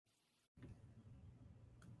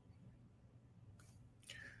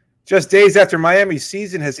Just days after Miami's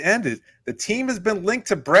season has ended, the team has been linked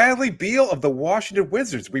to Bradley Beal of the Washington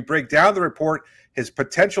Wizards. We break down the report, his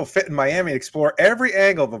potential fit in Miami, and explore every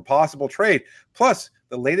angle of a possible trade. Plus,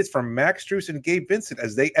 the latest from Max Strus and Gabe Vincent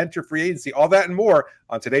as they enter free agency. All that and more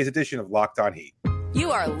on today's edition of Locked On Heat.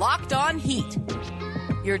 You are Locked On Heat,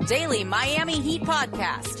 your daily Miami Heat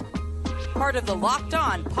podcast. Part of the Locked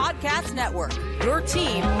On Podcast Network, your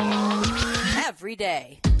team every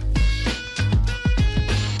day.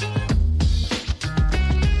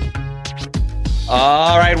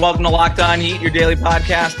 All right, welcome to Locked On Heat, your daily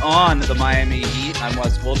podcast on the Miami Heat. I'm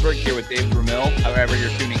Wes Goldberg here with Dave Ramil. However you're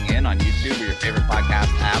tuning in on YouTube or your favorite podcast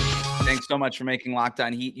app, thanks so much for making Locked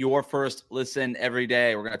On Heat your first listen every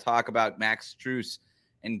day. We're going to talk about Max Strus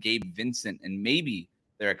and Gabe Vincent and maybe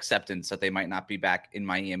their acceptance that they might not be back in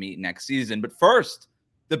Miami next season. But first,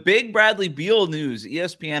 the big Bradley Beal news.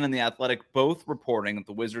 ESPN and The Athletic both reporting that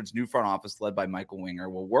the Wizards' new front office, led by Michael Winger,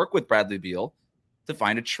 will work with Bradley Beal to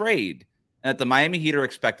find a trade. And that the Miami Heat are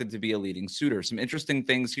expected to be a leading suitor. Some interesting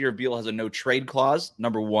things here. Beal has a no-trade clause,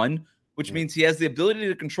 number one, which means he has the ability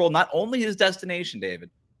to control not only his destination, David,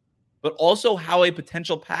 but also how a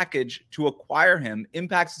potential package to acquire him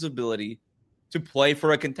impacts his ability to play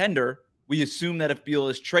for a contender. We assume that if Beal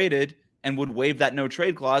is traded and would waive that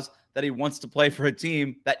no-trade clause, that he wants to play for a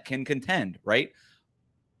team that can contend, right?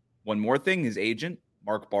 One more thing, his agent,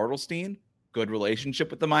 Mark Bartelstein, good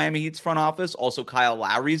relationship with the Miami Heat's front office. Also, Kyle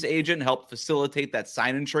Lowry's agent helped facilitate that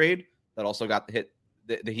sign and trade that also got the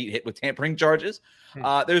Heat hit with tampering charges.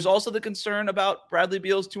 There's also the concern about Bradley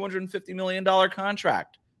Beal's $250 million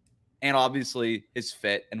contract and obviously his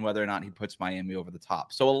fit and whether or not he puts Miami over the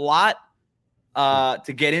top. So a lot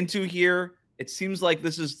to get into here. It seems like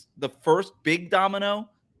this is the first big domino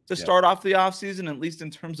to start off the offseason, at least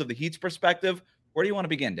in terms of the Heat's perspective. Where do you want to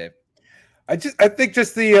begin, Dave? I think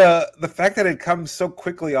just the fact that it comes so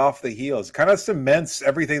quickly off the heels kind of cements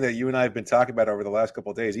everything that you and I have been talking about over the last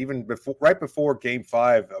couple of days. Even right before Game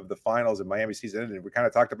 5 of the finals in Miami season ended, we kind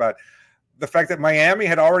of talked about the fact that Miami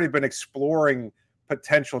had already been exploring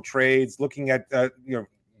potential trades, looking at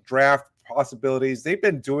draft possibilities. They've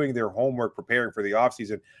been doing their homework, preparing for the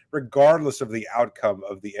offseason, regardless of the outcome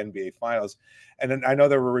of the NBA Finals. And then I know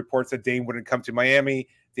there were reports that Dame wouldn't come to Miami.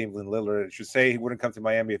 Damian Lillard, I should say, he wouldn't come to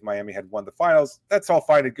Miami if Miami had won the finals. That's all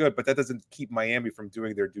fine and good, but that doesn't keep Miami from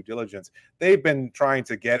doing their due diligence. They've been trying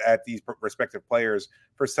to get at these respective players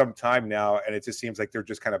for some time now, and it just seems like they're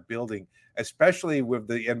just kind of building, especially with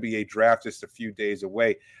the NBA draft just a few days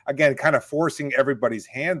away. Again, kind of forcing everybody's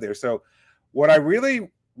hand there. So what I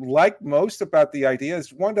really like most about the idea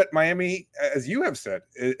is one that Miami, as you have said,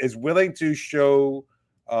 is willing to show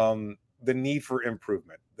the need for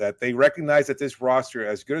improvement, that they recognize that this roster,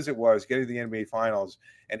 as good as it was getting to the NBA Finals,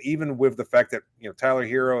 and even with the fact that Tyler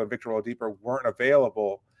Hero and Victor Oladipo weren't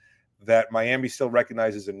available, that Miami still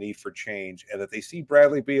recognizes a need for change, and that they see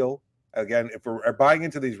Bradley Beal, again, if we're buying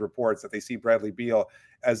into these reports, that they see Bradley Beal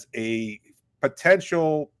as a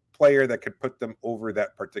potential player that could put them over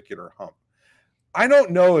that particular hump. I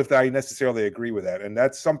don't know if I necessarily agree with that, and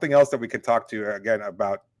that's something else that we could talk to again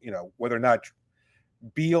about, whether or not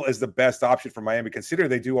Beal is the best option for Miami, considering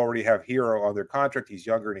they do already have Hero on their contract. He's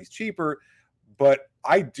younger and he's cheaper, but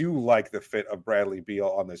I do like the fit of Bradley Beal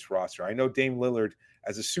on this roster. I know Dame Lillard,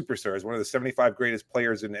 as a superstar, as one of the 75 greatest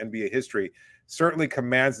players in NBA history, certainly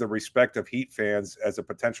commands the respect of Heat fans as a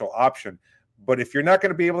potential option. But if you're not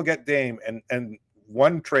going to be able to get Dame, and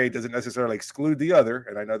one trade doesn't necessarily exclude the other,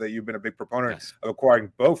 and I know that you've been a big proponent of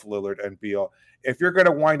acquiring both Lillard and Beal, if you're going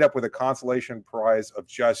to wind up with a consolation prize of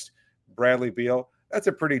just Bradley Beal, that's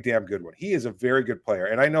a pretty damn good one. He is a very good player.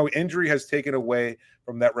 And I know injury has taken away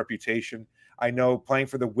from that reputation. I know playing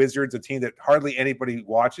for the Wizards, a team that hardly anybody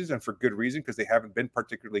watches, and for good reason, because they haven't been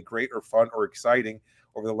particularly great or fun or exciting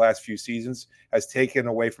over the last few seasons, has taken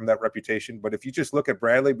away from that reputation. But if you just look at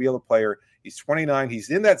Bradley Beal, a player, he's 29. He's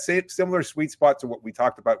in that similar sweet spot to what we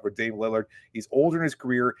talked about with Dame Lillard. He's older in his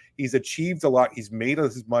career. He's achieved a lot. He's made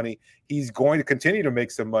his money. He's going to continue to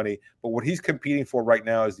make some money. But what he's competing for right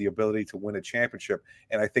now is the ability to win a championship.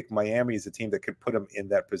 And I think Miami is a team that could put him in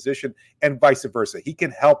that position, and vice versa. He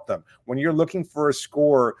can help them. When you're looking for a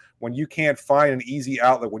score, when you can't find an easy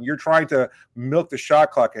outlet, when you're trying to milk the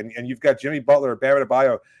shot clock, and you've got Jimmy Butler or Bam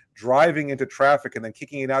Adebayo driving into traffic and then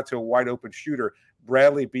kicking it out to a wide open shooter,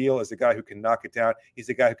 Bradley Beal is the guy who can knock it down. He's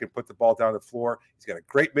the guy who can put the ball down the floor. He's got a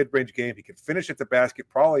great mid-range game. He can finish at the basket,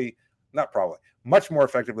 much more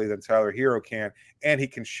effectively than Tyler Hero can, and he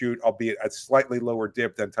can shoot, albeit at slightly lower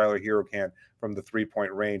dip than Tyler Hero can from the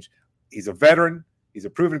three-point range. He's a veteran. He's a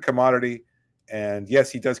proven commodity. And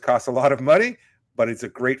yes, he does cost a lot of money, but it's a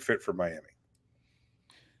great fit for Miami.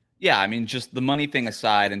 Yeah, I mean, just the money thing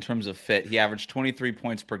aside, in terms of fit, he averaged 23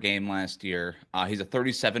 points per game last year. He's a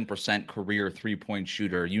 37% career three-point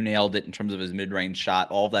shooter. You nailed it in terms of his mid-range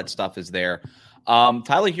shot. All of that stuff is there.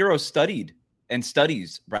 Tyler Hero studied and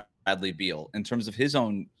studies Bradley Beal in terms of his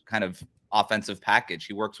own kind of offensive package.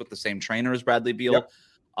 He works with the same trainer as Bradley Beal.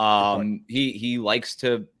 Yep. He likes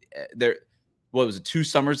to there. What was it? 2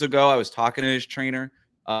 summers ago, I was talking to his trainer,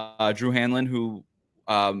 Drew Hanlon, who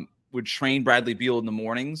would train Bradley Beal in the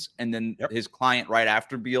mornings, and then his client right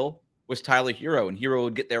after Beal was Tyler Hero, and Hero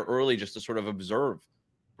would get there early just to sort of observe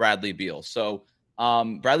Bradley Beal. So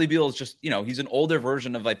Bradley Beal is just, he's an older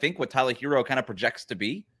version of, I think, what Tyler Hero kind of projects to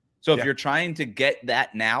be. So if you're trying to get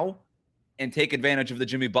that now and take advantage of the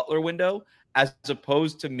Jimmy Butler window, as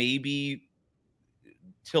opposed to maybe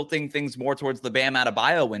tilting things more towards the Bam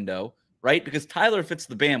Adebayo window, right? Because Tyler fits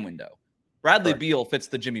the Bam window. Bradley Beal fits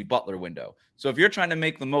the Jimmy Butler window. So if you're trying to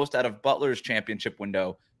make the most out of Butler's championship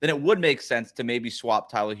window, then it would make sense to maybe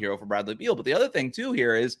swap Tyler Hero for Bradley Beal. But the other thing, too,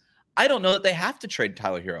 here is I don't know that they have to trade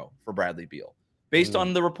Tyler Hero for Bradley Beal. Based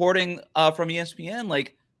on the reporting from ESPN,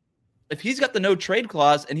 like, if he's got the no trade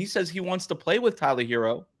clause and he says he wants to play with Tyler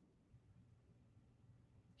Hero,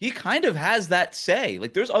 he kind of has that say.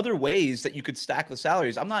 Like, there's other ways that you could stack the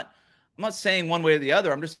salaries. I'm not saying one way or the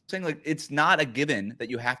other. I'm just saying, like, it's not a given that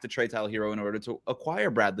you have to trade Tyler Hero in order to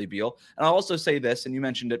acquire Bradley Beal. And I'll also say this, and you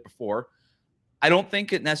mentioned it before, I don't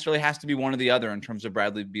think it necessarily has to be one or the other in terms of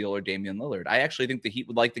Bradley Beal or Damian Lillard. I actually think the Heat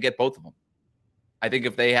would like to get both of them. I think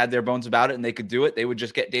if they had their bones about it and they could do it, they would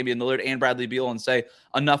just get Damian Lillard and Bradley Beal and say,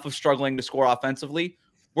 enough of struggling to score offensively.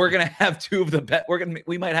 We're going to have two of the best.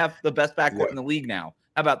 We might have the best backcourt in the league now.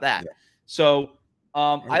 How about that? Yeah. So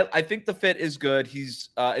I think the fit is good. He's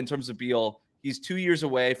in terms of Beal, he's 2 years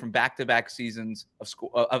away from back-to-back seasons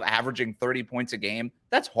of averaging 30 points a game.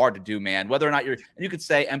 That's hard to do, man. Whether or not you could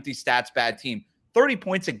say empty stats, bad team, 30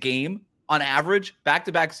 points a game on average,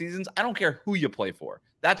 back-to-back seasons. I don't care who you play for.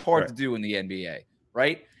 That's hard to do in the NBA,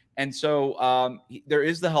 right? And so there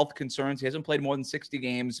is the health concerns. He hasn't played more than 60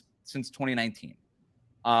 games since 2019.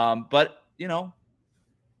 But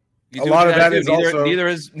a lot of that is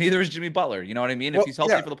neither is Jimmy Butler. You know what I mean? If he's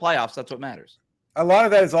healthy for the playoffs, that's what matters. A lot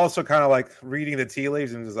of that is also kind of like reading the tea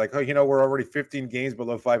leaves and it's like, oh, we're already 15 games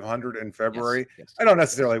below 500 in February. Yes. I don't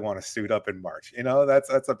necessarily want to suit up in March.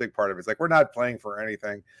 That's a big part of it. It's like, we're not playing for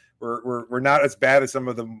anything. We're not as bad as some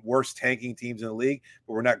of the worst tanking teams in the league,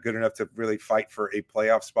 but we're not good enough to really fight for a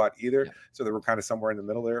playoff spot either. Yeah. So that we're kind of somewhere in the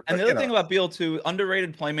middle there. And the other thing about Beal too,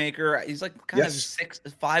 underrated playmaker. He's like kind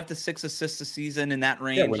of 5 to 6 assists a season in that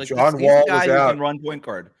range. Yeah, when like John he's Wall a guy was out, who can run point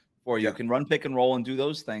guard for you, can run pick and roll and do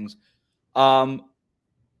those things. The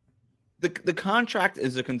contract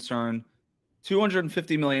is a concern.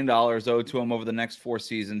 $250 million owed to him over the next 4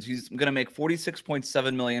 seasons. He's going to make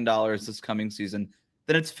 $46.7 million this coming season.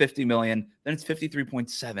 Then it's $50 million. Then it's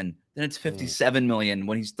 $53.7. Then it's $57 million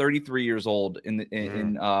when he's 33 years old for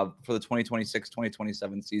the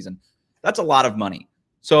 2026-2027 season. That's a lot of money.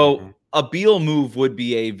 So a Beal move would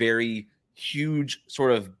be a very huge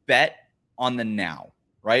sort of bet on the now,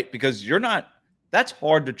 right? Because that's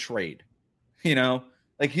hard to trade,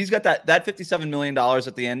 Like, he's got that $57 million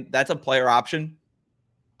at the end. That's a player option.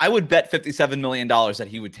 I would bet $57 million that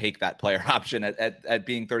he would take that player option at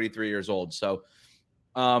being 33 years old. So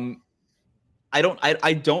I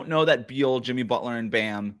don't know that Beal, Jimmy Butler, and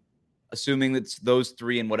Bam, assuming it's those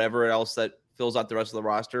three and whatever else that fills out the rest of the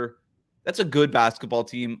roster, that's a good basketball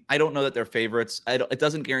team. I don't know that they're favorites. It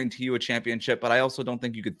doesn't guarantee you a championship, but I also don't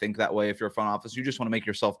think you could think that way if you're a front office. You just want to make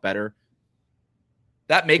yourself better.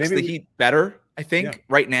 That makes the Heat better, I think,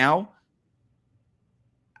 right now.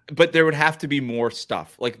 But there would have to be more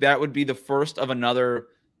stuff. Like, that would be the first of another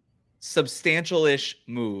substantial-ish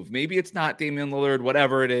move. Maybe it's not Damian Lillard,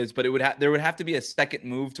 whatever it is, but there would have to be a second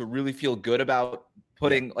move to really feel good about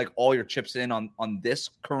putting like all your chips in on this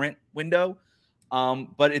current window.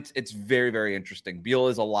 But it's very, very interesting. Beal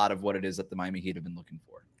is a lot of what it is that the Miami Heat have been looking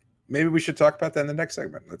for. Maybe we should talk about that in the next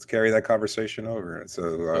segment. Let's carry that conversation over.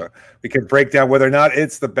 So we can break down whether or not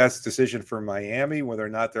it's the best decision for Miami, whether or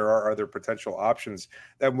not there are other potential options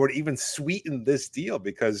that would even sweeten this deal,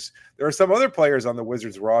 because there are some other players on the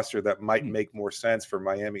Wizards roster that might make more sense for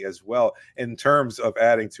Miami as well in terms of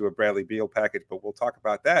adding to a Bradley Beal package, but we'll talk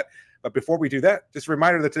about that. But before we do that, just a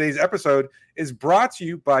reminder that today's episode is brought to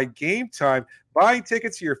you by Game Time. Buying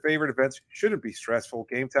tickets to your favorite events shouldn't be stressful.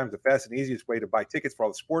 Game Time is the fast and easiest way to buy tickets for all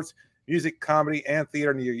the sports, music, comedy, and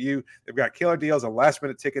theater near you. They've got killer deals on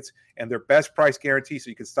last-minute tickets and their best price guarantee, so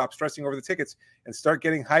you can stop stressing over the tickets and start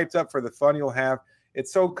getting hyped up for the fun you'll have.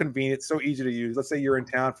 It's so convenient, so easy to use. Let's say you're in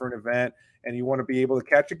town for an event and you want to be able to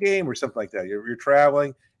catch a game or something like that. You're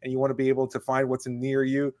traveling and you want to be able to find what's near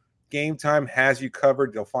you. Game Time has you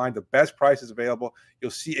covered. You'll find the best prices available. You'll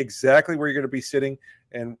see exactly where you're going to be sitting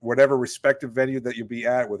and whatever respective venue that you'll be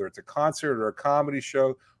at, whether it's a concert or a comedy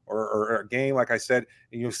show or a game, like I said,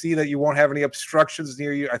 and you'll see that you won't have any obstructions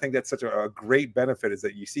near you. I think that's such a great benefit, is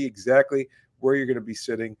that you see exactly where you're going to be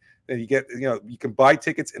sitting. Then you get, you can buy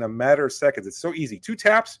tickets in a matter of seconds. It's so easy. 2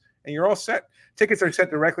 taps and you're all set. Tickets are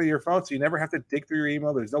sent directly to your phone, so you never have to dig through your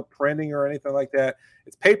email. There's no printing or anything like that.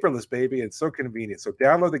 It's paperless, baby. It's so convenient. So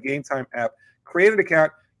download the Game Time app, create an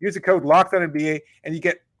account, use the code LOCKEDONNBA, and you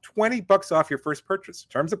get $20 off your first purchase.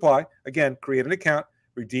 Terms apply. Again, create an account,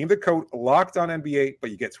 redeem the code LOCKEDONNBA,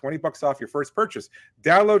 but you get $20 off your first purchase.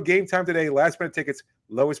 Download Game Time today. Last minute tickets,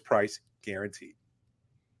 lowest price guaranteed.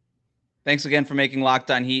 Thanks again for making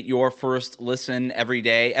Locked On Heat your first listen every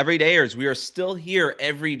day. Everydayers, we are still here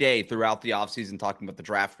every day throughout the offseason talking about the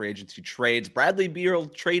draft, free agency, trades, Bradley Beal,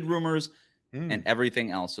 trade rumors, and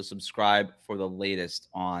everything else. So subscribe for the latest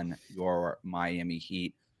on your Miami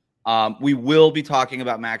Heat. We will be talking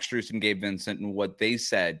about Max Strus and Gabe Vincent and what they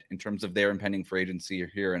said in terms of their impending free agency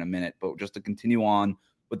here in a minute. But just to continue on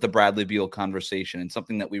with the Bradley Beal conversation and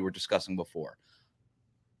something that we were discussing before.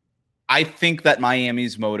 I think that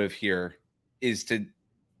Miami's motive here is to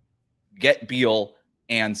get Beal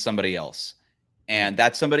and somebody else. And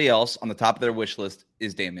that somebody else on the top of their wish list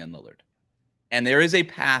is Damian Lillard. And there is a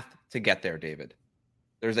path to get there, David.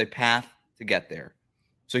 There's a path to get there.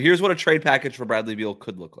 So here's what a trade package for Bradley Beal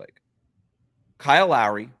could look like. Kyle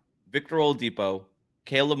Lowry, Victor Oladipo,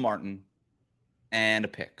 Caleb Martin, and a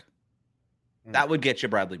pick. That would get you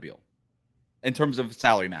Bradley Beal in terms of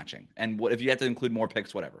salary matching. And what if you had to include more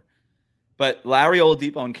picks, whatever. But Lowry,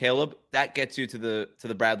 Oladipo, and Caleb, that gets you to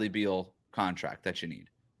the Bradley Beal contract that you need.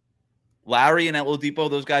 Lowry and Oladipo,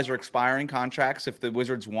 those guys are expiring contracts. If the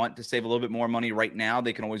Wizards want to save a little bit more money right now,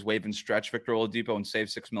 they can always waive and stretch Victor Oladipo and save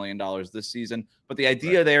 $6 million this season. But the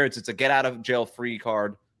idea there is it's a get-out-of-jail-free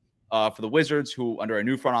card for the Wizards, who, under a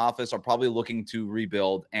new front office, are probably looking to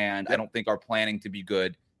rebuild, and I don't think are planning to be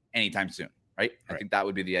good anytime soon, right? I think that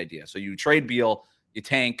would be the idea. So you trade Beal, you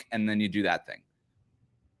tank, and then you do that thing.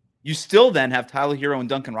 You still then have Tyler Hero and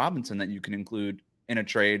Duncan Robinson that you can include in a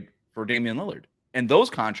trade for Damian Lillard. And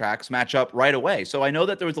those contracts match up right away. So I know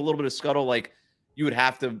that there was a little bit of scuttle, like you would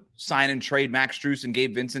have to sign and trade Max Strus and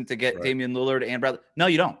Gabe Vincent to get Damian Lillard and Bradley. No,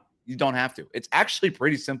 you don't. You don't have to. It's actually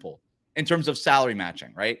pretty simple in terms of salary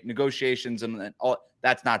matching, right? Negotiations and all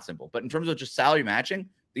that's not simple. But in terms of just salary matching,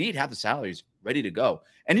 the Heat have the salaries ready to go.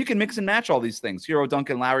 And you can mix and match all these things. Hero,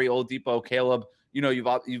 Duncan, Lowry, Oladipo, Caleb.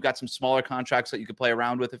 You've got some smaller contracts that you could play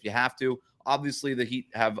around with if you have to. Obviously, the Heat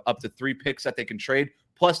have up to 3 picks that they can trade,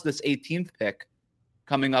 plus this 18th pick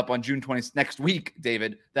coming up on June 20th next week,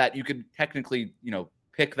 David, that you could technically,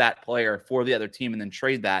 pick that player for the other team and then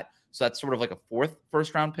trade that. So that's sort of like a fourth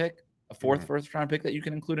first-round pick that you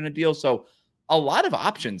can include in a deal. So a lot of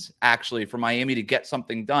options, actually, for Miami to get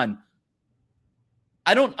something done.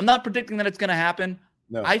 I'm not predicting that it's going to happen.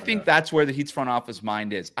 No, I think that's where the Heat's front office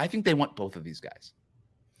mind is. I think they want both of these guys.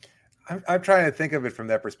 I'm trying to think of it from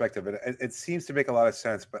that perspective. It seems to make a lot of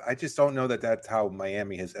sense, but I just don't know that that's how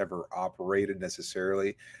Miami has ever operated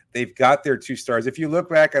necessarily. They've got their 2 stars. If you look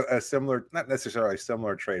back at a similar, not necessarily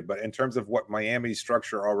similar trade, but in terms of what Miami's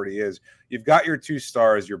structure already is, you've got your 2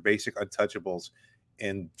 stars, your basic untouchables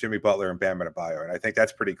in Jimmy Butler and Bam Adebayo. And I think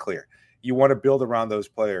that's pretty clear. You want to build around those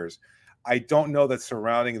players. I don't know that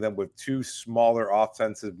surrounding them with 2 smaller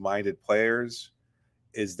offensive-minded players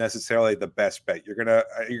is necessarily the best bet. You're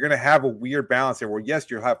gonna have a weird balance there where,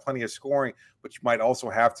 yes, you'll have plenty of scoring, but you might also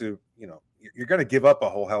have to, you're gonna give up a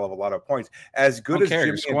whole hell of a lot of points. As good as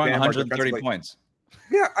Jimmy scoring 130 points.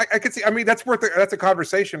 Yeah, I could see. I mean, that's that's a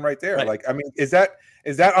conversation right there. Right. Like, I mean, is that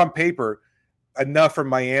on paper enough for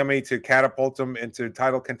Miami to catapult them into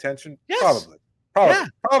title contention? Yes. Probably. Yeah.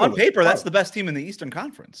 Probably. On paper, that's the best team in the Eastern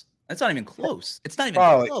Conference. That's not even close. It's not even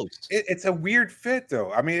close. It's a weird fit,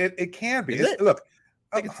 though. I mean, it can be. Look,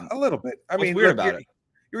 a little bit. I mean, weird about it.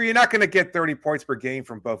 You're not going to get 30 points per game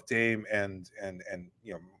from both Dame and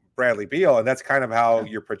Bradley Beal, and that's kind of how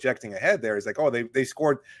you're projecting ahead. There is like, they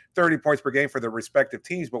scored 30 points per game for their respective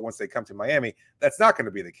teams, but once they come to Miami, that's not going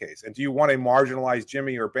to be the case. And do you want a marginalized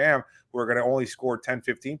Jimmy or Bam who are going to only score 10,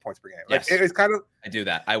 15 points per game? Like, yes. It's kind of. I do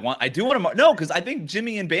that. I do want to no, because I think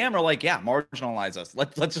Jimmy and Bam are like, marginalize us.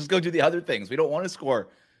 Let's just go do the other things. We don't want to score.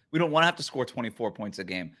 We don't want to have to score 24 points a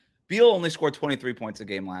game. Beal only scored 23 points a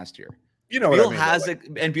game last year. Beal has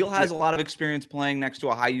Beal has a lot of experience playing next to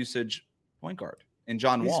a high usage point guard in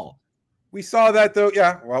John Wall. We saw that though.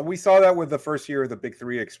 Yeah. Well, we saw that with the first year of the Big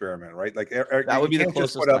 3 experiment, right? Like that would be the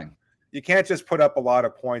closest thing. you can't just put up a lot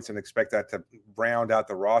of points and expect that to round out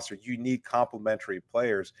the roster. You need complementary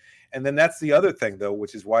players. And then that's the other thing, though,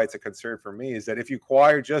 which is why it's a concern for me, is that if you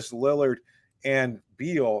acquire just Lillard and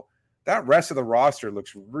Beal, that rest of the roster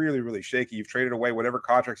looks really, really shaky. You've traded away whatever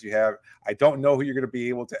contracts you have. I don't know who you're going to be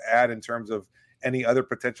able to add in terms of any other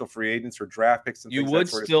potential free agents or draft picks. And you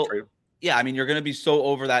things would still, yeah. I mean, you're going to be so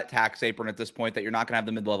over that tax apron at this point that you're not going to have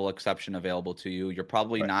the mid-level exception available to you. You're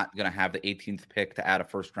probably not going to have the 18th pick to add a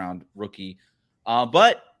first-round rookie,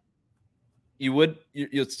 but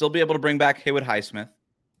you'll still be able to bring back Haywood Highsmith.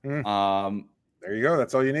 There you go.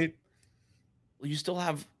 That's all you need. Well, you still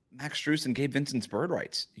have Max Strus and Gabe Vincent's bird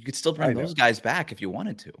rights. You could still bring those guys back if you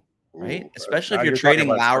wanted to, right? Especially if you're trading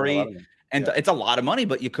Lowry, and it's a lot of money,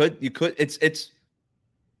 but you could. It's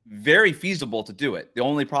very feasible to do it. The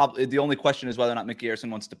only question is whether or not Mickey Arison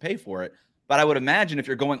wants to pay for it. But I would imagine if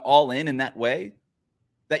you're going all in that way,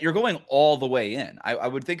 that you're going all the way in. I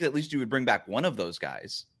would think at least you would bring back one of those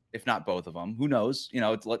guys, if not both of them. Who knows?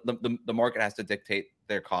 It's the market has to dictate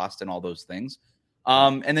their cost and all those things.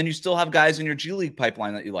 And then you still have guys in your G League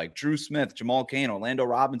pipeline that you like: Drew Smith, Jamal Cain, Orlando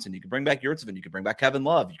Robinson. You can bring back Yurtseven. You can bring back Kevin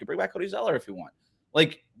Love. You can bring back Cody Zeller if you want.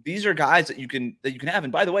 Like, these are guys that you can have.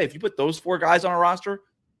 And by the way, if you put those 4 guys on a roster,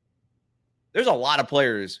 there's a lot of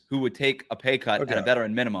players who would take a pay cut at a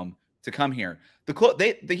veteran minimum to come here.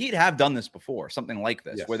 The Heat have done this before, something like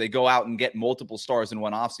this, where they go out and get multiple stars in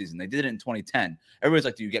one offseason. They did it in 2010. Everybody's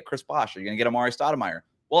like, do you get Chris Bosh? Are you going to get Amari Stoudemire?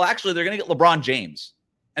 Well, actually, they're going to get LeBron James,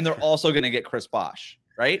 and they're also going to get Chris Bosh,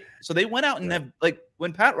 right? So they went out and have, like,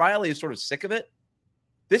 when Pat Riley is sort of sick of it,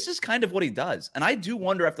 this is kind of what he does. And I do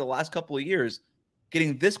wonder, after the last couple of years,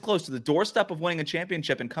 getting this close to the doorstep of winning a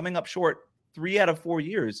championship and coming up short 3 out of 4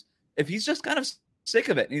 years, if he's just kind of sick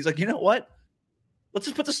of it and he's like, you know what? Let's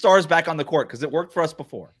just put the stars back on the court because it worked for us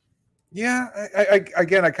before. Yeah. I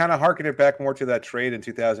kind of harken it back more to that trade in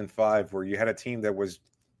 2005 where you had a team that was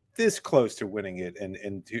this close to winning it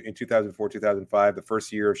in 2004, 2005, the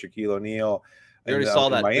first year of Shaquille O'Neal. We already saw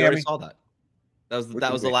that. We already saw that.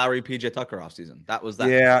 That was the Lowry PJ Tucker offseason. That was that.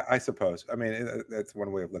 Yeah, I suppose. I mean, that's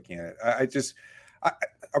one way of looking at it.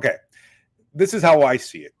 Okay. This is how I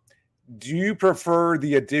see it. Do you prefer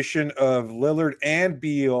the addition of Lillard and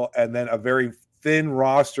Beal and then a very thin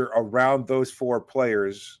roster around those 4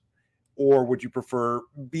 players? Or would you prefer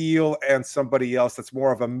Beal and somebody else that's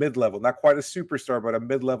more of a mid-level, not quite a superstar, but a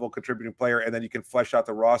mid-level contributing player, and then you can flesh out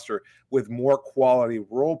the roster with more quality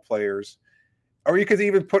role players? Or you could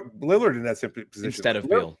even put Lillard in that position. Instead of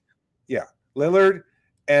Beal. Yeah. Lillard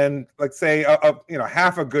and, let's say,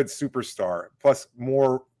 half a good superstar plus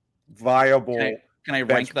more viable. Can I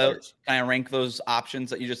rank those? Can I rank those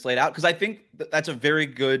options that you just laid out? Because I think that's a very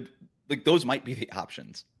good. Like, those might be the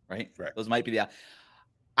options, right? Those might be the.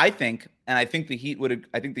 I think the Heat would.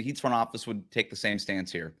 I think the Heat's front office would take the same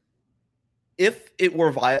stance here. If it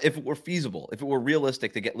were feasible, if it were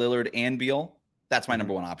realistic to get Lillard and Beal, that's my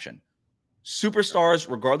number one option. Superstars,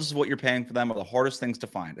 regardless of what you're paying for them, are the hardest things to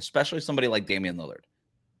find, especially somebody like Damian Lillard.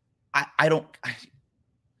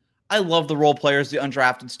 I love the role players, the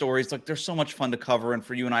undrafted stories. Like, they're so much fun to cover and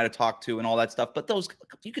for you and I to talk to and all that stuff. But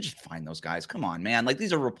you could just find those guys. Come on, man. Like,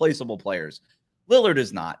 these are replaceable players. Lillard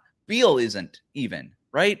is not. Beal isn't even,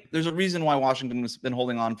 right? There's a reason why Washington has been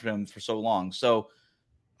holding on for him for so long. So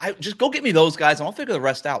I just go get me those guys and I'll figure the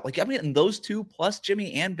rest out. Like, I'm getting those 2 plus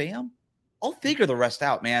Jimmy and Bam. I'll figure the rest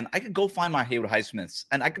out, man. I could go find my Haywood Highsmiths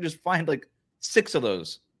and I could just find like 6 of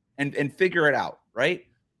those and figure it out, right?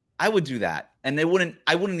 I would do that. And I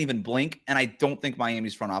wouldn't even blink. And I don't think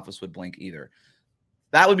Miami's front office would blink either.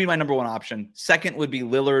 That would be my number one option. Second would be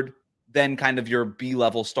Lillard, then kind of your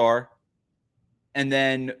B-level star. And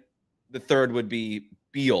then the third would be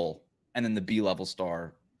Beal, and then the B-level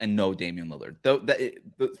star, and no Damian Lillard.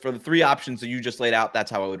 For the 3 options that you just laid out,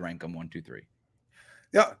 that's how I would rank them: 1, 2, 3.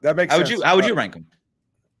 Yeah, that makes sense. How would you rank them?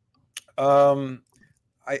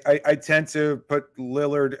 I tend to put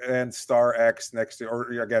Lillard and Star X next to,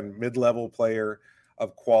 or again, mid-level player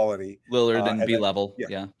of quality. Lillard and B-level.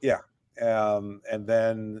 Yeah. And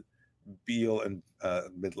then Beal and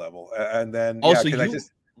mid-level. And then also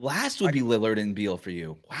last would be Lillard and Beal for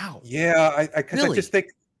you. Wow. Yeah, because I just think,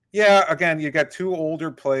 again, you got 2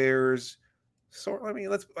 older players. So I mean,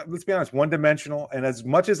 let's be honest, one-dimensional. And as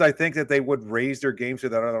much as I think that they would raise their game to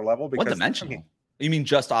that other level, because one-dimensional. You mean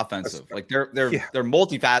just offensive? Like they're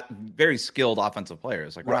very skilled offensive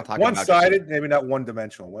players. Like, we're not talking one-sided, maybe not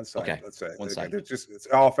one-dimensional. One-sided, okay. Let's say one-sided. It's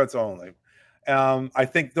offense only. I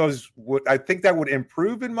think that would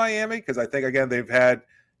improve in Miami because I think, again, they've had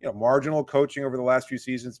marginal coaching over the last few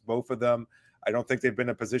seasons, both of them. I don't think they've been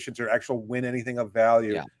in a position to actually win anything of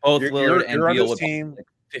value. Yeah, both Lillard and Beal would team.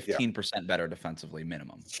 15% better defensively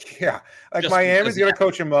minimum. Yeah. Like Just Miami's because, going to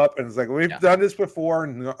coach him up. And it's like, we've Yeah. done this before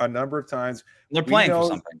a number of times. They're playing for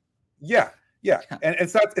something. Yeah. And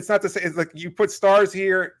it's not to say, it's like you put stars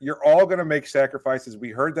here, you're all going to make sacrifices. We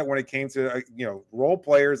heard that when it came to, role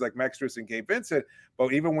players like Max Strus and Gabe Vincent.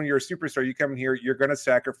 But even when you're a superstar, you come in here, you're going to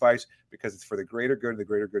sacrifice because it's for the greater good. And the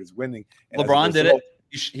greater good is winning. And LeBron did it.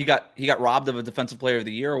 He got robbed of a Defensive Player of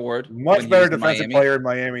the Year award. Much better defensive player in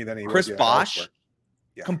Miami than he was. Chris Bosh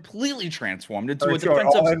completely transformed into a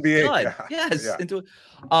defensive All-NBA stud. Yes. Into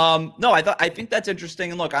no, I think that's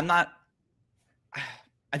interesting. And look, I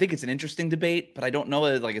think it's an interesting debate, but I don't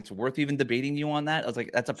know that it's worth even debating you on that. I was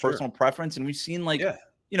like, that's a personal preference. And we've seen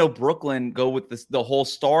Brooklyn go with the whole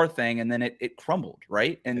star thing, and then it crumbled,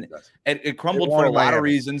 right? And it crumbled for a lot of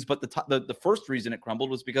reasons, but the first reason it crumbled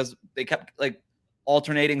was because they kept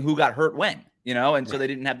alternating who got hurt when, so they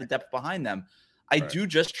didn't have the depth behind them. I do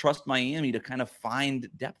just trust Miami to kind of find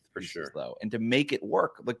depth pieces, though, and to make it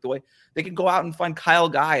work. Like the way they can go out and find Kyle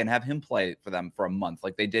Guy and have him play for them for a month,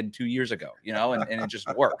 like they did 2 years ago, and it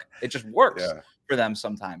just work. It just works for them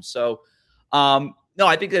sometimes. So, no,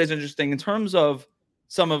 I think that is interesting in terms of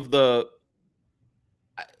some of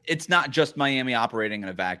it's not just Miami operating in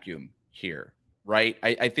a vacuum here, right?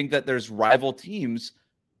 I think that there's rival teams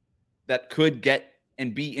that could get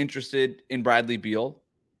and be interested in Bradley Beal.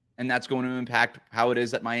 And that's going to impact how it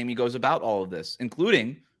is that Miami goes about all of this,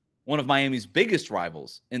 including one of Miami's biggest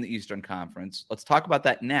rivals in the Eastern Conference. Let's talk about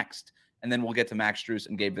that next, and then we'll get to Max Strus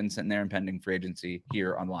and Gabe Vincent and their impending free agency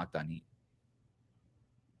here on Locked On Heat.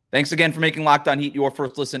 Thanks again for making Locked On Heat your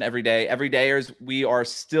first listen every day. Every dayers, we are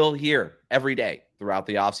still here every day throughout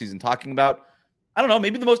the offseason talking about, I don't know,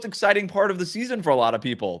 maybe the most exciting part of the season for a lot of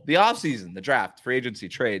people, the offseason, the draft, free agency,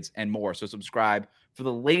 trades, and more. So subscribe for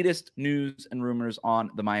the latest news and rumors on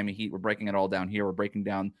the Miami Heat. We're breaking it all down here. We're breaking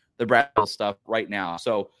down the Brad Beal stuff right now.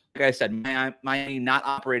 So, like I said, Miami not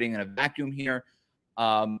operating in a vacuum here.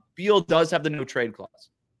 Beal does have the no trade clause.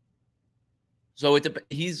 So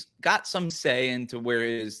he's got some say into where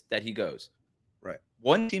it is that he goes. Right.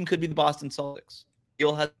 One team could be the Boston Celtics.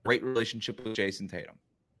 Beal has a great relationship with Jason Tatum.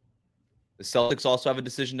 The Celtics also have a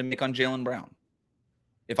decision to make on Jaylen Brown.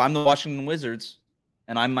 If I'm the Washington Wizards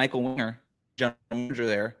and I'm Michael Winger, general manager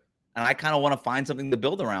there, and I kind of want to find something to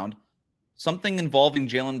build around, something involving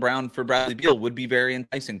Jaylen Brown for Bradley Beal would be very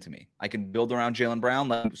enticing to me. I can build around Jaylen Brown,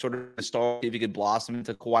 let him sort of start, see if he could blossom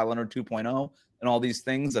into Kawhi Leonard 2.0 and all these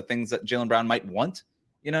things, the things that Jaylen Brown might want,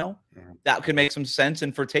 that could make some sense.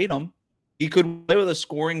 And for Tatum, he could play with a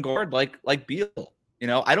scoring guard like Beal.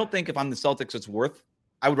 I don't think if I'm the Celtics,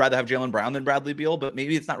 I would rather have Jaylen Brown than Bradley Beal, but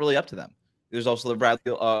maybe it's not really up to them. There's also the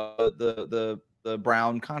Bradley, the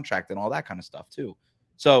Brown contract and all that kind of stuff too.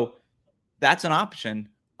 So that's an option.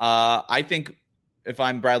 I think if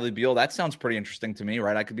I'm Bradley Beal, that sounds pretty interesting to me,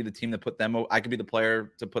 right? I could be the team that I could be the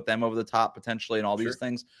player to put them over the top potentially and all these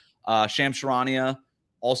things. Shams Charania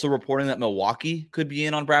also reporting that Milwaukee could be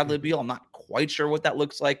in on Bradley Beal. I'm not quite sure what that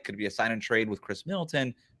looks like. Could it be a sign and trade with Chris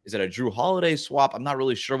Middleton? Is it a Drew Holiday swap? I'm not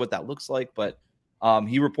really sure what that looks like, but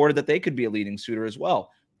he reported that they could be a leading suitor as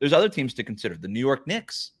well. There's other teams to consider. The New York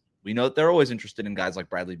Knicks. We know that they're always interested in guys like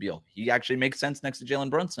Bradley Beal. He actually makes sense next to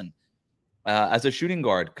Jalen Brunson as a shooting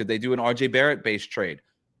guard. Could they do an RJ Barrett-based trade?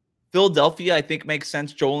 Philadelphia, I think, makes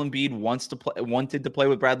sense. Joel Embiid wanted to play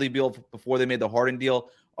with Bradley Beal before they made the Harden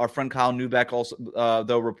deal. Our friend Kyle Neubeck also,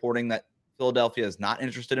 though, reporting that Philadelphia is not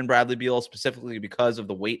interested in Bradley Beal specifically because of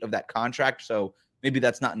the weight of that contract. So maybe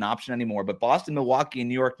that's not an option anymore. But Boston, Milwaukee, and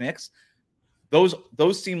New York Knicks, those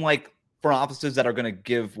seem like front offices that are going to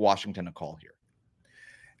give Washington a call here.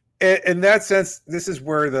 In that sense, this is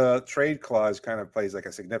where the trade clause kind of plays like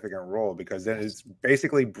a significant role, because then it's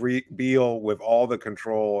basically Beal with all the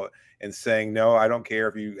control and saying, no, I don't care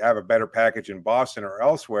if you have a better package in Boston or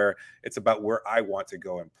elsewhere. It's about where I want to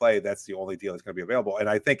go and play. That's the only deal that's going to be available. And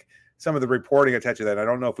I think some of the reporting attached to that, I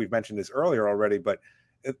don't know if we've mentioned this earlier already, but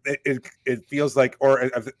it feels like, or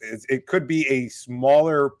it could be a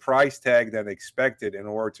smaller price tag than expected in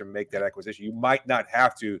order to make that acquisition. You might not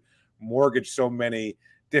have to mortgage so many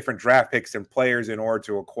different draft picks and players in order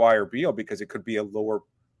to acquire Beal, because it could be a lower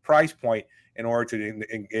price point in order to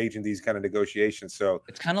engage in these kind of negotiations. So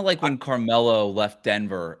it's kind of like when Carmelo left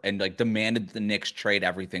Denver and like demanded the Knicks trade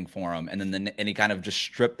everything for him, and then he kind of just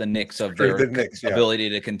stripped the Knicks of their ability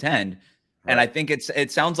to contend. Right. And I think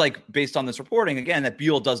it sounds like, based on this reporting again, that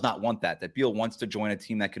Beal does not want that Beal wants to join a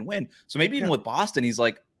team that can win. So maybe even with Boston, he's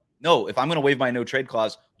like, no, if I'm going to waive my no trade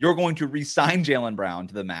clause, you're going to re-sign Jaylen Brown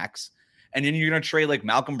to the max. And then you're going to trade like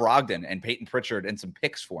Malcolm Brogdon and Peyton Pritchard and some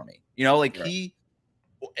picks for me.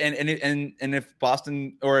 And if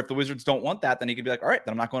Boston or if the Wizards don't want that, then he could be like, all right,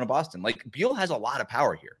 then I'm not going to Boston. Like Beal has a lot of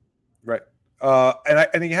power here. Right.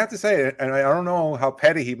 And you have to say, and I don't know how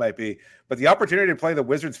petty he might be, but the opportunity to play the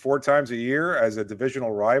Wizards 4 times a year as a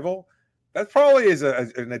divisional rival, that probably is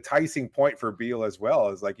an enticing point for Beal as well.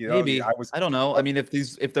 Is like, maybe I don't know. I mean, if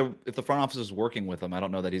the front office is working with him, I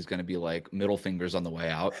don't know that he's going to be like middle fingers on the way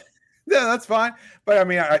out. Yeah, that's fine. But I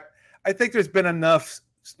mean, I think there's been enough,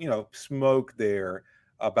 smoke there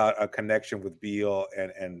about a connection with Beal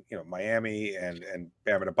and Miami and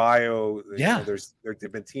Bam Adebayo. Yeah,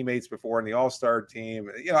 they've been teammates before in the All-Star team.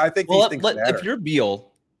 I think these things matter. If you're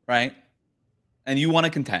Beal, right, and you want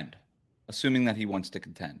to contend, assuming that he wants to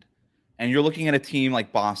contend, and you're looking at a team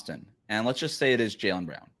like Boston, and let's just say it is Jaylen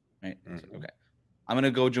Brown, right? Mm-hmm. Okay, I'm going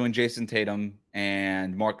to go join Jason Tatum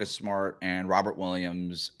and Marcus Smart and Robert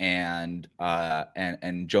Williams and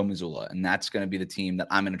Joe Mazzulla, and that's going to be the team that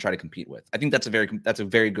I'm going to try to compete with. I think that's a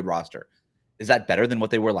very good roster. Is that better than what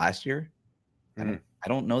they were last year? I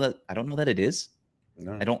don't know that it is.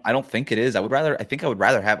 No. I don't think it is. I think I would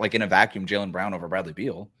rather have, like, in a vacuum, Jaylen Brown over Bradley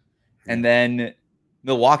Beal. And then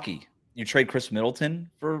Milwaukee, you trade Chris Middleton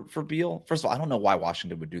for Beal. First of all, I don't know why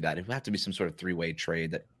Washington would do that. It would have to be some sort of 3-way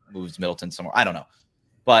trade that moves Middleton somewhere. I don't know.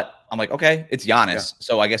 But I'm like, okay, it's Giannis.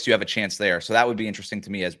 So I guess you have a chance there. So that would be interesting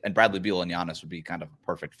to me, and Bradley Beal and Giannis would be kind of a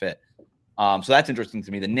perfect fit. So that's interesting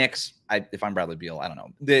to me. The Knicks, if I'm Bradley Beal, I don't know.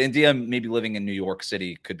 The idea maybe living in New York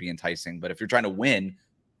City could be enticing. But if you're trying to win,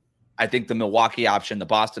 I think the Milwaukee option, the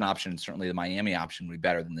Boston option, certainly the Miami option would be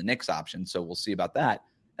better than the Knicks option. So we'll see about that.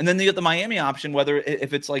 And then you get the Miami option,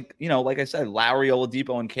 if it's like, like I said, Lowry,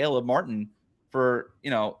 Oladipo, and Caleb Martin for,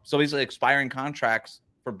 so basically expiring contracts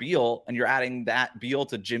for Beal, and you're adding that Beal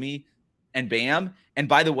to Jimmy and Bam. And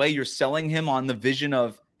by the way, you're selling him on the vision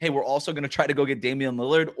of, hey, we're also going to try to go get Damian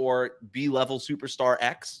Lillard or B-level superstar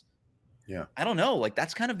X. Yeah. I don't know. Like,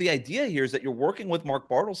 that's kind of the idea here, is that you're working with Mark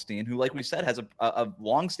Bartelstein, who, like we said, has a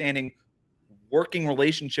longstanding working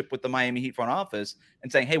relationship with the Miami Heat front office,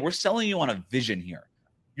 and saying, hey, we're selling you on a vision here.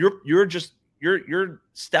 You're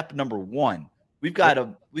step number one. We've got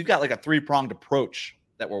like a 3-pronged approach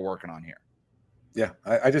that we're working on here. Yeah,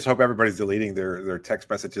 I just hope everybody's deleting their text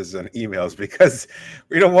messages and emails, because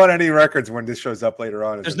we don't want any records when this shows up later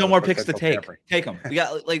on. There's no more picks to take. Tampering. Take them. We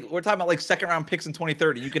got, like, we're talking about like second round picks in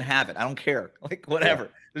 2030. You can have it. I don't care. Like, whatever. Yeah.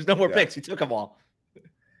 There's no more picks. You took them all.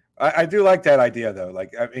 I do like that idea, though.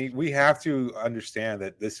 Like, I mean, we have to understand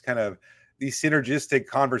that these synergistic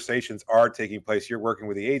conversations are taking place. You're working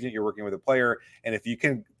with the agent, you're working with a player, and if you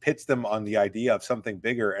can pitch them on the idea of something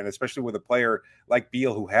bigger, and especially with a player like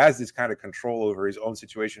Beal, who has this kind of control over his own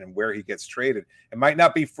situation and where he gets traded, it might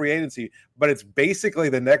not be free agency, but it's basically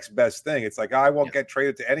the next best thing. It's like, I won't get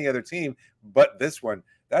traded to any other team but this one.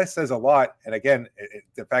 That says a lot. And again,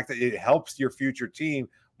 the fact that it helps your future team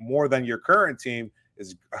more than your current team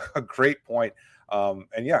is a great point.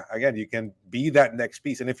 And yeah, again, you can be that next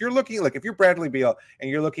piece. And if you're looking, like, if you're Bradley Beal and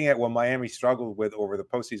you're looking at what Miami struggled with over the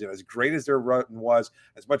postseason, as great as their run was,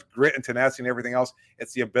 as much grit and tenacity and everything else,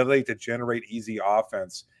 it's the ability to generate easy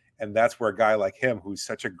offense. And that's where a guy like him, who's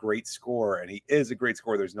such a great scorer, and he is a great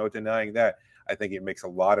scorer, there's no denying that, I think it makes a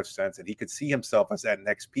lot of sense. And he could see himself as that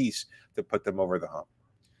next piece to put them over the hump.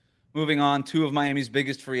 Moving on, 2 of Miami's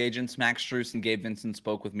biggest free agents, Max Strus and Gabe Vincent,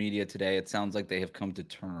 spoke with media today. It sounds like they have come to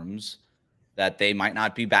terms that they might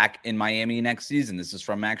not be back in Miami next season. This is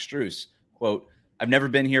from Max Strus. Quote, I've never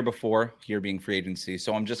been here before, here being free agency,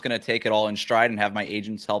 so I'm just going to take it all in stride and have my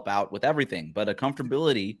agents help out with everything. But a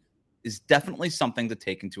comfortability is definitely something to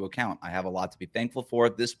take into account. I have a lot to be thankful for.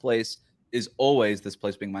 This place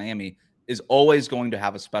being Miami, is always going to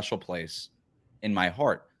have a special place in my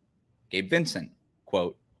heart. Gabe Vincent,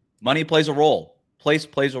 quote, money plays a role. Place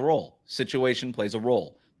plays a role. Situation plays a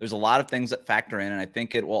role. There's a lot of things that factor in, and I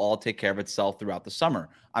think it will all take care of itself throughout the summer.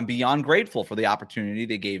 I'm beyond grateful for the opportunity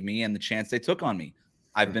they gave me and the chance they took on me.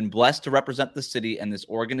 I've been blessed to represent the city and this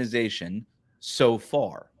organization so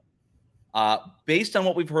far. Based on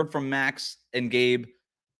what we've heard from Max and Gabe,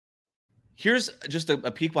 here's just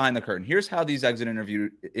a peek behind the curtain. Here's how these exit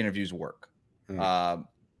interviews work.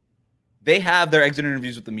 They have their exit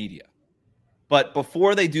interviews with the media. But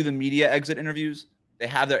before they do the media exit interviews, they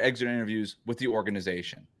have their exit interviews with the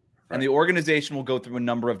organization. Right. And the organization will go through a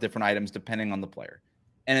number of different items depending on the player.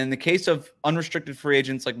 And in the case of unrestricted free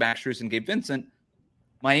agents like Max Strus and Gabe Vincent,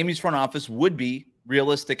 Miami's front office would be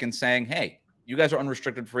realistic in saying, hey, you guys are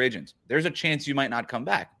unrestricted free agents. There's a chance you might not come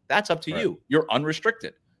back. That's up to you. You're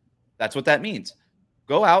unrestricted. That's what that means.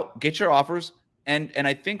 Go out, get your offers. And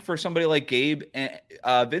I think for somebody like Gabe and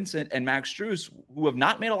Vincent and Max Strus, who have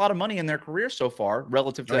not made a lot of money in their career so far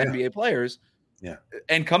relative to NBA players, Yeah.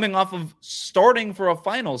 And coming off of starting for a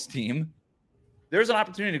finals team, there's an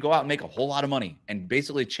opportunity to go out and make a whole lot of money and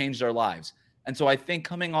basically change their lives. And so I think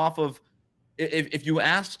coming off of, if you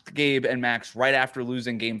asked Gabe and Max right after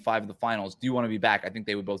losing game 5 of the finals, do you want to be back? I think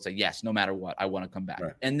they would both say, yes, no matter what, I want to come back.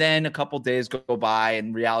 Right. And then a couple days go by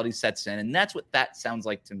and reality sets in. And that's what that sounds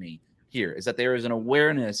like to me here, is that there is an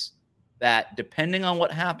awareness that depending on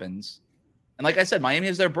what happens, and like I said, Miami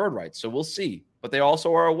has their bird rights, so we'll see. But they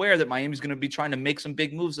also are aware that Miami's going to be trying to make some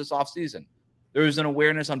big moves this offseason. There is an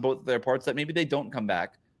awareness on both of their parts that maybe they don't come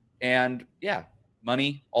back. And yeah,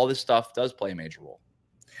 money, all this stuff does play a major role.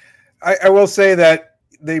 I will say that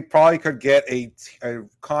they probably could get a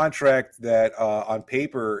contract that on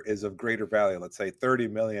paper is of greater value, let's say $30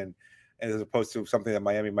 million, as opposed to something that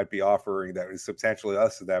Miami might be offering that is substantially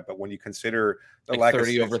less than that. But when you consider the lack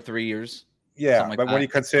 30 of over 3 years. Yeah, but when you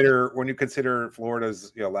consider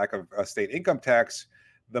Florida's lack of state income tax,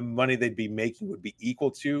 the money they'd be making would be equal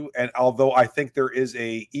to. And although I think there is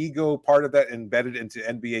a ego part of that embedded into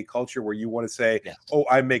NBA culture where you want to say, yes, oh,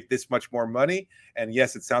 I make this much more money. And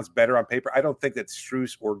yes, it sounds better on paper. I don't think that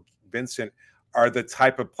Strus or Vincent are the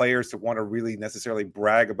type of players to want to really necessarily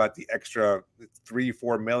brag about the extra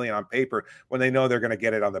 $3-4 million on paper when they know they're going to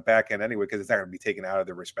get it on the back end anyway, because it's not going to be taken out of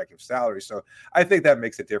their respective salaries. So I think that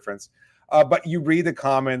makes a difference. But you read the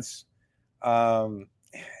comments,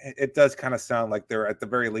 it does kind of sound like they're at the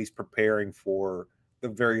very least preparing for the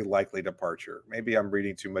very likely departure. Maybe I'm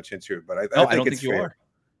reading too much into it, but I don't think you are.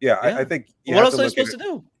 Yeah, I think. What else are you supposed to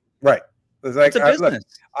do? Right. It's like, a business.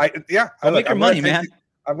 I'll make your money, man.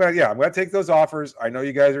 I'm gonna take those offers. I know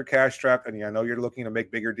you guys are cash strapped, and I know you're looking to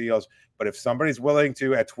make bigger deals. But if somebody's willing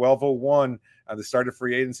to at 12:01 at the start of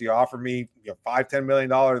free agency offer me $5-10 million,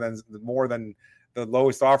 then more than the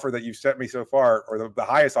lowest offer that you've sent me so far, or the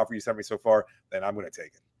highest offer you sent me so far, then I'm going to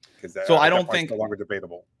take it. Because so I don't think no longer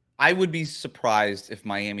debatable. I would be surprised if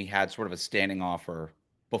Miami had sort of a standing offer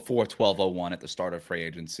before 12:01 at the start of free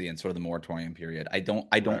agency and sort of the moratorium period. I don't.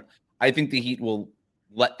 Right. I think the Heat will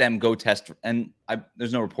let them go test, and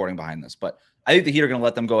there's no reporting behind this, but I think the Heat are going to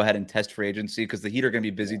let them go ahead and test free agency because the Heat are going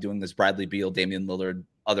to be busy doing this Bradley Beal, Damian Lillard,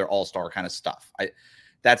 other all-star kind of stuff.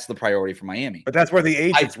 That's the priority for Miami. But that's where the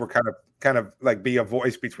agents were kind of like be a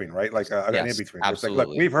voice between, right? Like an in between. Absolutely. Like,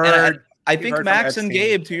 look, we've heard. I think Max and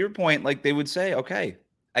Gabe, to your point, like they would say, okay,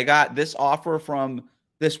 I got this offer from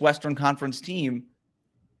this Western Conference team.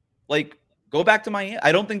 Like, go back to Miami.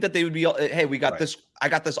 I don't think that they would be, hey, we got this. I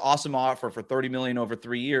got this awesome offer for $30 million over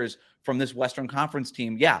 3 years from this Western Conference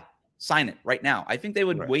team. Yeah, sign it right now. I think they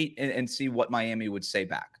would wait and see what Miami would say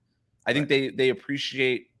back. I think they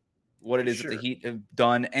appreciate what it is that the Heat have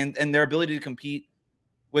done and their ability to compete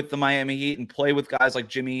with the Miami Heat and play with guys like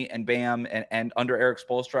Jimmy and Bam and under Eric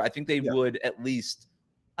Spoelstra. I think they would at least,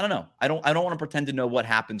 I don't know. I don't want to pretend to know what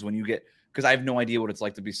happens when you get, because I have no idea what it's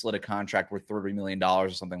like to be slid a contract worth $30 million or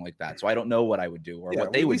something like that. So I don't know what I would do or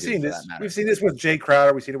what they would do. We've seen this with Jay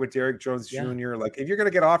Crowder. We've seen it with Derrick Jones Jr. Like, if you're going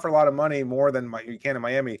to get offered a lot of money, more than you can in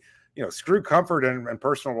Miami, screw comfort and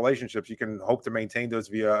personal relationships. You can hope to maintain those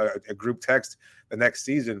via a group text the next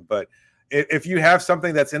season. But if you have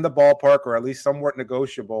something that's in the ballpark or at least somewhat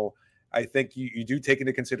negotiable, I think you do take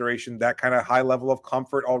into consideration that kind of high level of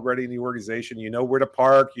comfort already in the organization. You know where to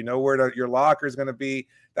park. You know where your locker is going to be.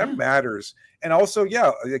 That matters. And also,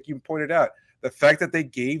 like you pointed out, the fact that they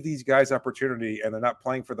gave these guys opportunity and they're not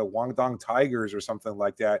playing for the Guangdong Tigers or something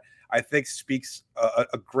like that, I think speaks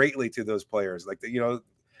greatly to those players. Like,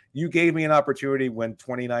 you gave me an opportunity when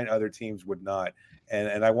 29 other teams would not.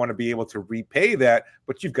 And I want to be able to repay that,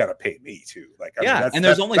 but you've got to pay me too. Like, and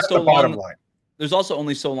there's only so long. Bottom line. There's also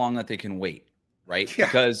only so long that they can wait, right? Yeah.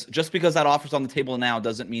 Because just because that offer's on the table now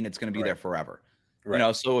doesn't mean it's going to be there forever.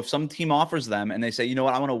 Right. So if some team offers them and they say, you know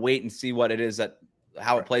what, I want to wait and see what it is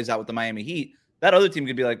how it plays out with the Miami Heat, that other team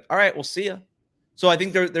could be like, all right, we'll see ya. So I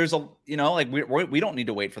think there's a, we don't need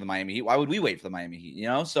to wait for the Miami Heat. Why would we wait for the Miami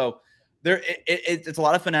Heat? So it's a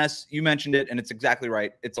lot of finesse. You mentioned it, and it's exactly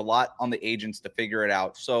right. It's a lot on the agents to figure it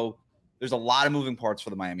out. So there's a lot of moving parts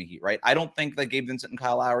for the Miami Heat, right? I don't think that Gabe Vincent and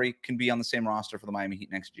Kyle Lowry can be on the same roster for the Miami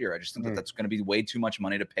Heat next year. I just think that that's going to be way too much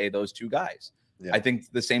money to pay those two guys. Yeah. I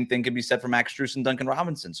think the same thing can be said for Max Strus and Duncan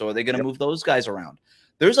Robinson. So are they going to move those guys around?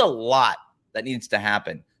 There's a lot that needs to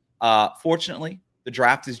happen. Fortunately, the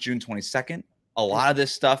draft is June 22nd. A lot of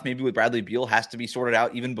this stuff, maybe with Bradley Beal, has to be sorted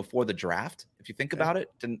out even before the draft, if you think about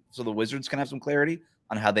it, so the Wizards can have some clarity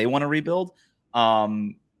on how they want to rebuild.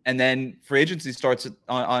 And then free agency starts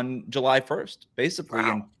on July 1st, basically.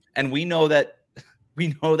 Wow. And we know that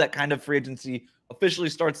kind of free agency officially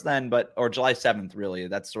starts then, or July 7th, really.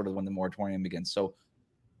 That's sort of when the moratorium begins. So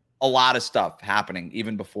a lot of stuff happening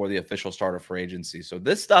even before the official start of free agency. So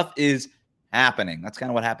this stuff is happening. That's kind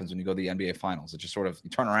of what happens when you go to the NBA Finals. It just sort of, you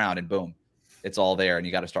turn around and boom, it's all there, and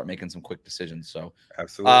you got to start making some quick decisions. So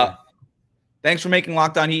absolutely. Thanks for making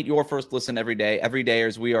Locked On Heat your first listen every day. Every day,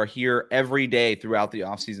 as we are here every day throughout the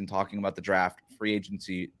offseason talking about the draft, free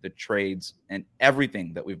agency, the trades, and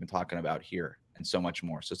everything that we've been talking about here and so much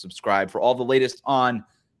more. So subscribe for all the latest on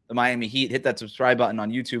the Miami Heat. Hit that subscribe button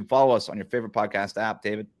on YouTube. Follow us on your favorite podcast app.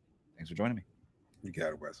 David, thanks for joining me. You got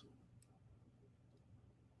it, Wes.